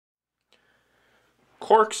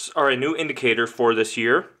Corks are a new indicator for this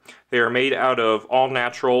year. They are made out of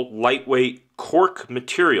all-natural, lightweight cork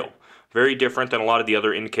material. Very different than a lot of the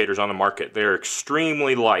other indicators on the market. They're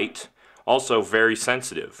extremely light, also very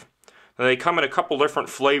sensitive. Now, they come in a couple different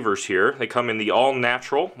flavors here. They come in the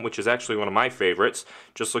all-natural, which is actually one of my favorites.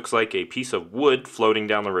 Just looks like a piece of wood floating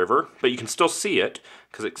down the river, but you can still see it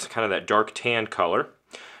because it's kind of that dark tan color.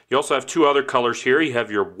 You also have two other colors here. You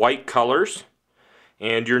have your white colors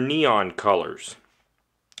and your neon colors.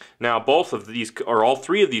 Now both of these, or all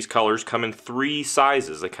three of these colors, come in three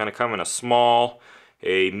sizes. They kind of come in a small,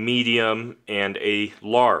 a medium, and a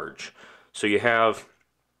large. So you have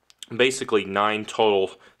basically 9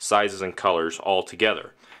 total sizes and colors all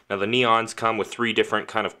together. Now the neons come with 3 different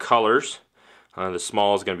kind of colors. The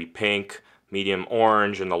small is going to be pink, medium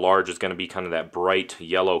orange, and the large is going to be kind of that bright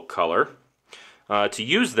yellow color. To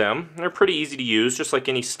use them, they're pretty easy to use, just like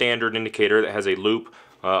any standard indicator that has a loop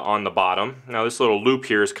on the bottom. Now this little loop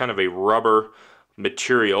here is kind of a rubber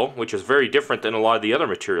material, which is very different than a lot of the other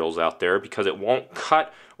materials out there because it won't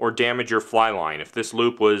cut or damage your fly line. If this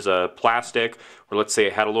loop was plastic, or let's say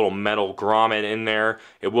it had a little metal grommet in there,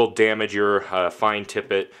 it will damage your fine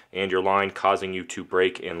tippet and your line, causing you to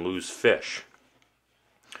break and lose fish.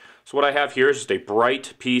 So what I have here is just a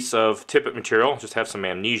bright piece of tippet material. Just have some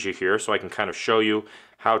amnesia here so I can kind of show you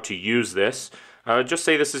how to use this. Just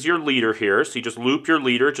say this is your leader here, so you just loop your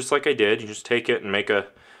leader just like I did. You just take it and make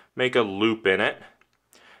a loop in it.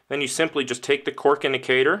 Then you simply just take the cork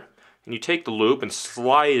indicator and you take the loop and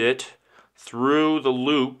slide it through the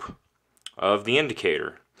loop of the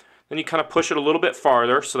indicator. Then you kind of push it a little bit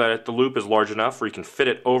farther so that the loop is large enough where you can fit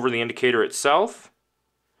it over the indicator itself.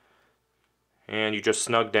 And you just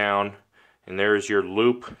snug down, and there's your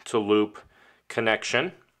loop-to-loop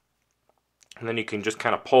connection. And then you can just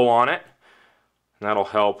kind of pull on it, and that'll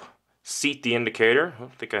help seat the indicator. I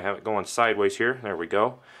think I have it going sideways here. There we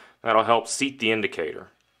go. That'll help seat the indicator.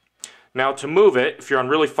 Now to move it, if you're on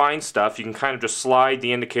really fine stuff, you can kind of just slide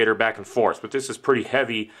the indicator back and forth. But this is pretty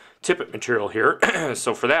heavy tippet material here,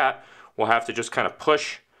 so for that, we'll have to just kind of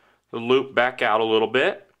push the loop back out a little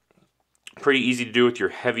bit. Pretty easy to do with your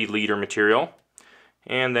heavy leader material.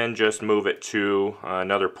 And then just move it to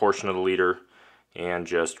another portion of the leader and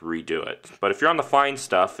just redo it. But if you're on the fine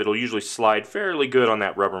stuff, it'll usually slide fairly good on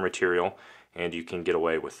that rubber material and you can get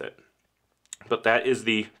away with it. But that is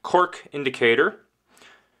the cork indicator.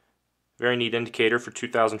 Very neat indicator for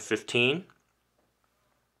 2015.